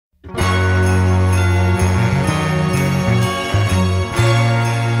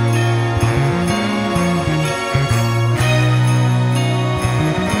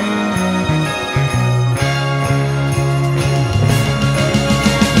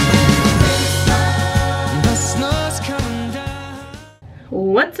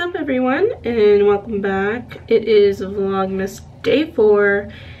What's up everyone, and welcome back. It is Vlogmas day 4.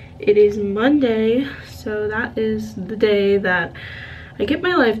 It is Monday, so that is the day that I get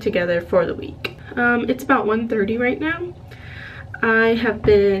my life together for the week. It's about 1:30 right now. I have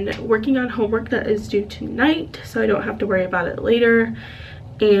been working on homework that is due tonight, so I don't have to worry about it later,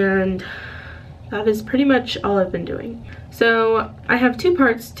 and that is pretty much all I've been doing. So I have two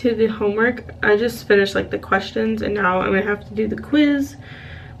parts to the homework. I just finished like the questions, and now I'm gonna have to do the quiz.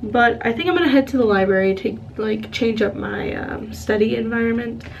 But I think I'm gonna head to the library to like change up my study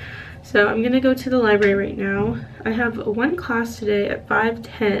environment. So I'm gonna go to the library right now. I have one class today at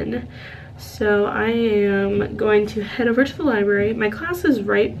 5:10. So I am going to head over to the library. My class is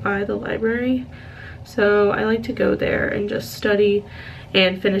right by the library, so I like to go there and just study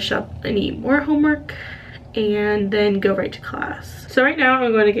and finish up any more homework and then go right to class. So right now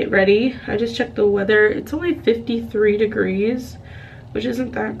I'm going to get ready. I just checked the weather. It's only 53 degrees, which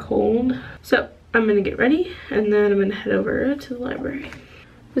isn't that cold. So I'm gonna get ready and then I'm gonna head over to the library.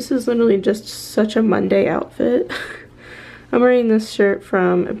 This is literally just such a Monday outfit. I'm wearing this shirt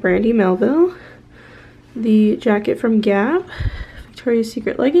from Brandy Melville, the jacket from Gap, Victoria's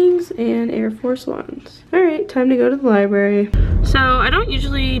Secret leggings, and Air Force Ones. Alright, time to go to the library. So I don't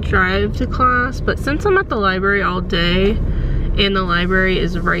usually drive to class, but since I'm at the library all day and the library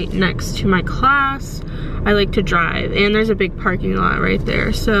is right next to my class, I like to drive, and there's a big parking lot right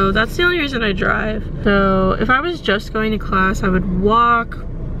there, so that's the only reason I drive. So if I was just going to class, I would walk,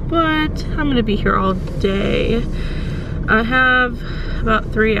 but I'm gonna be here all day. I have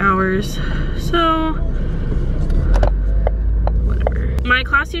about 3 hours, so whatever. My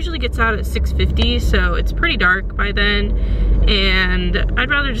class usually gets out at 6:50, so it's pretty dark by then, and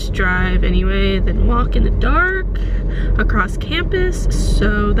I'd rather just drive anyway than walk in the dark across campus,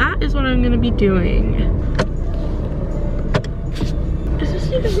 so that is what I'm gonna be doing. Is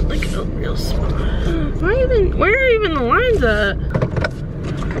this even like a real spot? Where are even the lines at?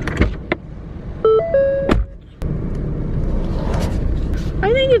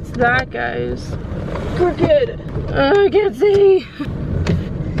 I think it's that, guys. We're good. I can't see.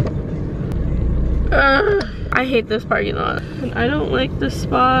 I hate this parking lot, and I don't like this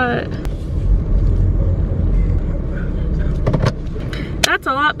spot. That's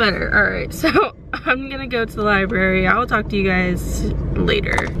a lot better. Alright, so I'm gonna go to the library. I will talk to you guys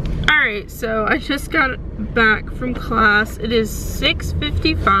later. Alright, so I just got back from class. It is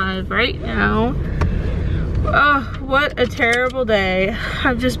 6:55 right now. Oh, what a terrible day.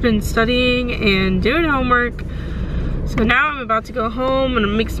 I've just been studying and doing homework. So now I'm about to go home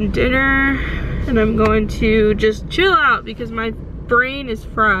and make some dinner, and I'm going to just chill out because my brain is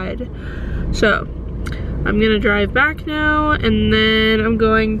fried. So I'm gonna drive back now, and then I'm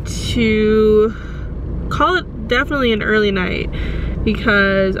going to call it definitely an early night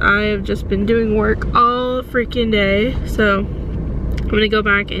because I have just been doing work all freaking day. So I'm gonna go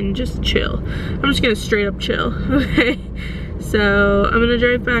back and just chill. I'm just gonna straight up chill, okay? So I'm gonna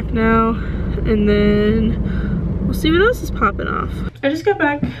drive back now, and then we'll see what else is popping off. I just got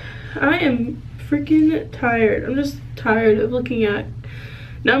back. I am freaking tired. I'm just tired of looking at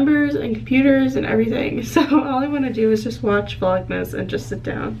numbers and computers and everything. So all I want to do is just watch Vlogmas and just sit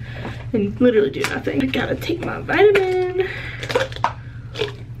down and literally do nothing. I gotta take my vitamin.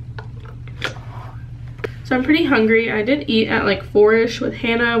 So I'm pretty hungry. I did eat at like 4-ish with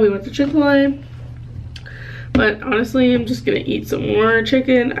Hannah. We went to Chick-fil-A. But honestly, I'm just gonna eat some more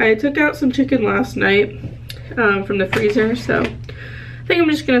chicken. I took out some chicken last night from the freezer, so I think I'm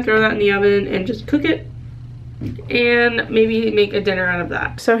just gonna throw that in the oven and just cook it and maybe make a dinner out of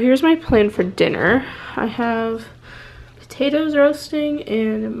that. So here's my plan for dinner. I have potatoes roasting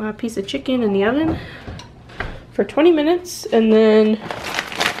and my piece of chicken in the oven for 20 minutes, and then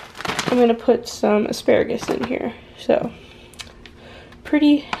I'm gonna put some asparagus in here. So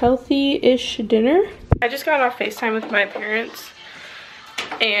pretty healthy-ish dinner. I just got off FaceTime with my parents,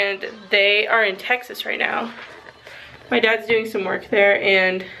 and they are in Texas right now. My dad's doing some work there,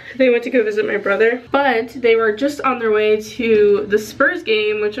 and they went to go visit my brother, but they were just on their way to the Spurs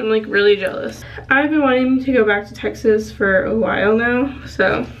game, which I'm like really jealous. I've been wanting to go back to Texas for a while now,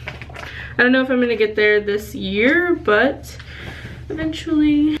 so I don't know if I'm gonna get there this year, but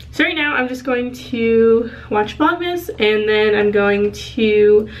eventually. So right now I'm just going to watch Vlogmas, and then I'm going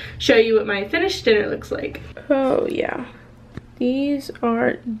to show you what my finished dinner looks like. Oh yeah, these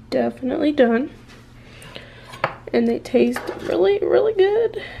are definitely done. And they taste really, really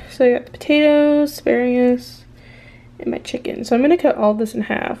good. So I got the potatoes, asparagus, and my chicken. So I'm gonna cut all this in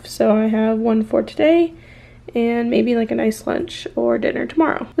half. So I have one for today and maybe like a nice lunch or dinner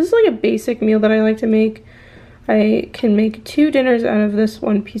tomorrow. This is like a basic meal that I like to make. I can make 2 dinners out of this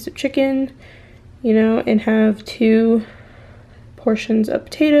 1 piece of chicken, you know, and have 2 portions of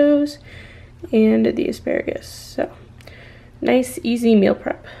potatoes and the asparagus. So nice, easy meal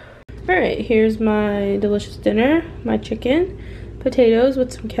prep. All right, here's my delicious dinner, my chicken, potatoes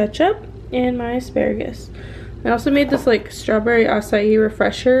with some ketchup, and my asparagus. I also made this like strawberry acai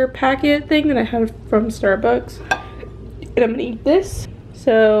refresher packet thing that I had from Starbucks, and I'm gonna eat this.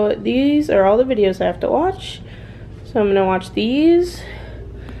 So these are all the videos I have to watch. So I'm gonna watch these,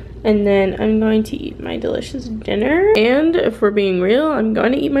 and then I'm going to eat my delicious dinner. And if we're being real, I'm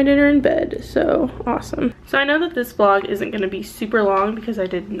going to eat my dinner in bed. So awesome. So I know that this vlog isn't going to be super long because I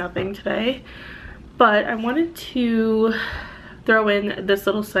did nothing today, but I wanted to throw in this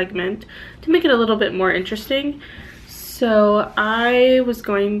little segment to make it a little bit more interesting. So I was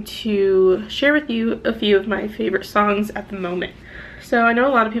going to share with you a few of my favorite songs at the moment. So I know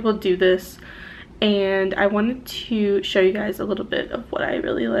a lot of people do this, and I wanted to show you guys a little bit of what I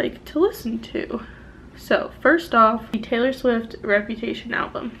really like to listen to. So first off, the Taylor Swift Reputation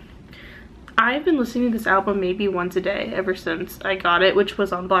album. I've been listening to this album maybe once a day ever since I got it, which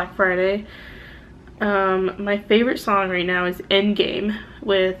was on Black Friday. My favorite song right now is Endgame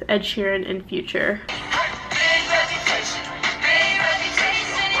with Ed Sheeran and Future.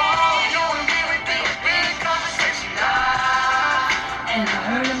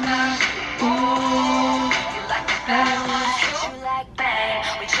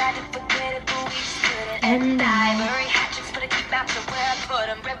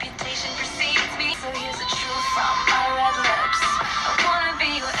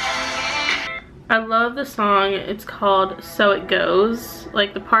 I love the song. It's called So It Goes.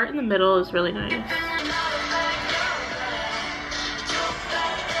 Like, the part in the middle is really nice.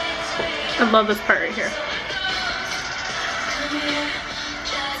 I love this part right here.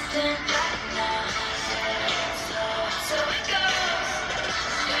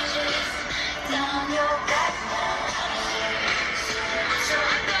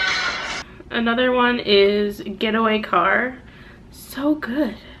 Another one is Getaway Car. So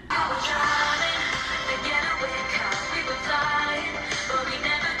good.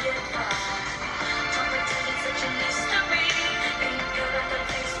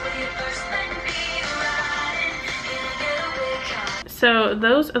 So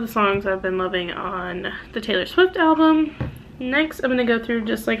those are the songs I've been loving on the Taylor Swift album. Next, I'm gonna go through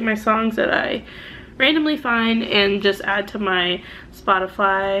just like my songs that I randomly find and just add to my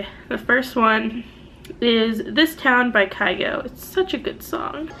Spotify. The first one is This Town by Kygo. It's such a good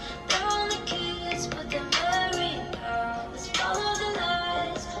song.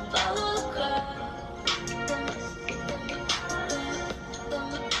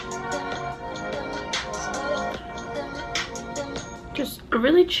 Just a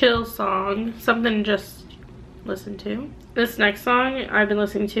really chill song, something to just listen to. This next song I've been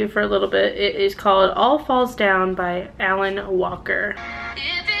listening to for a little bit. It is called All Falls Down by Alan Walker.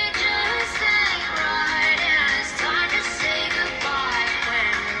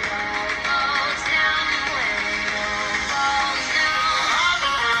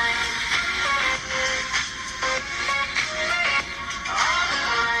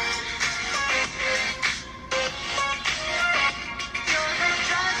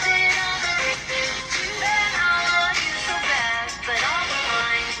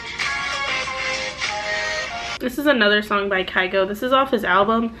 This is another song by Kygo. This is off his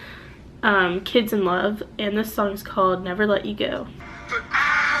album, Kids in Love, and this song is called Never Let You Go.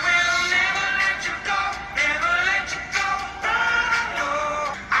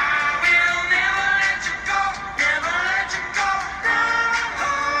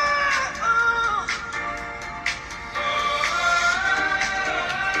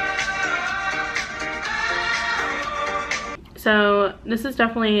 So this is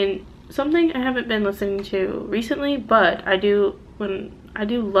definitely something I haven't been listening to recently, but I do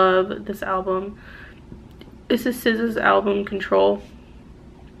love this album. This is SZA's album Control,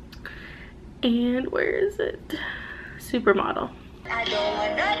 and where is it? Supermodel. I don't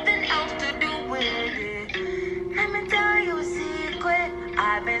want nothing else to do with it. Let me tell you a secret.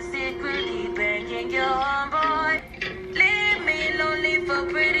 I've been secretly banging your boy. Leave me lonely for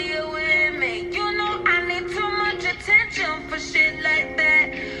prettier women. You know I need too much attention for shit like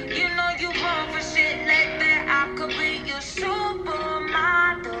that. You know you wrong for shit like that. I could be your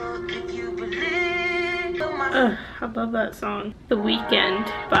supermodel if you believe. I love that song. The Weekend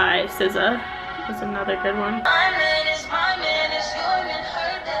by SZA is another good one. My man is your man,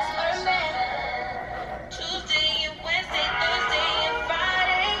 her that's her man. Tuesday and Wednesday, Thursday and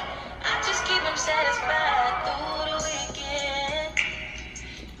Friday, I just keep him satisfied through the weekend.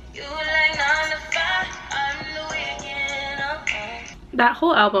 You like 9 to 5, I know. That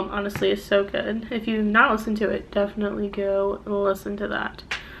whole album honestly is so good. If you've not listened to it, definitely go listen to that.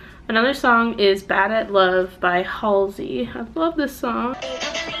 Another song is Bad at Love by Halsey. I love this song.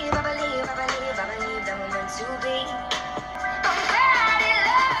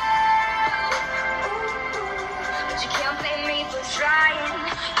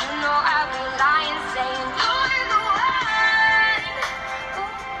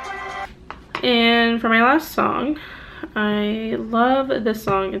 And for my last song, I love this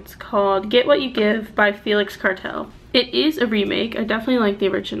song. It's called Get What You Give by Felix Cartel. It is a remake. I definitely like the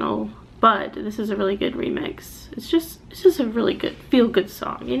original, but this is a really good remix. It's just a really good, feel-good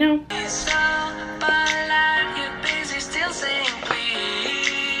song, you know?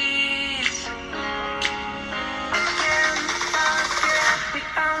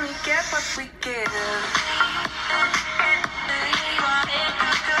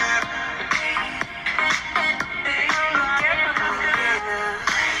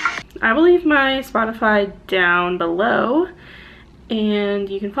 I will leave my Spotify down below, and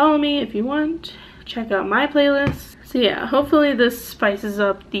you can follow me if you want. Check out my playlist. So yeah, hopefully this spices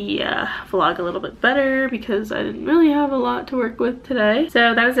up the vlog a little bit better because I didn't really have a lot to work with today.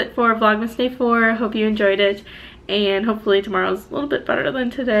 So that is it for Vlogmas Day 4. Hope you enjoyed it, and hopefully tomorrow's a little bit better than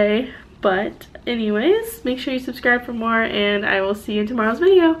today. But anyways, make sure you subscribe for more, and I will see you in tomorrow's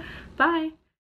video. Bye!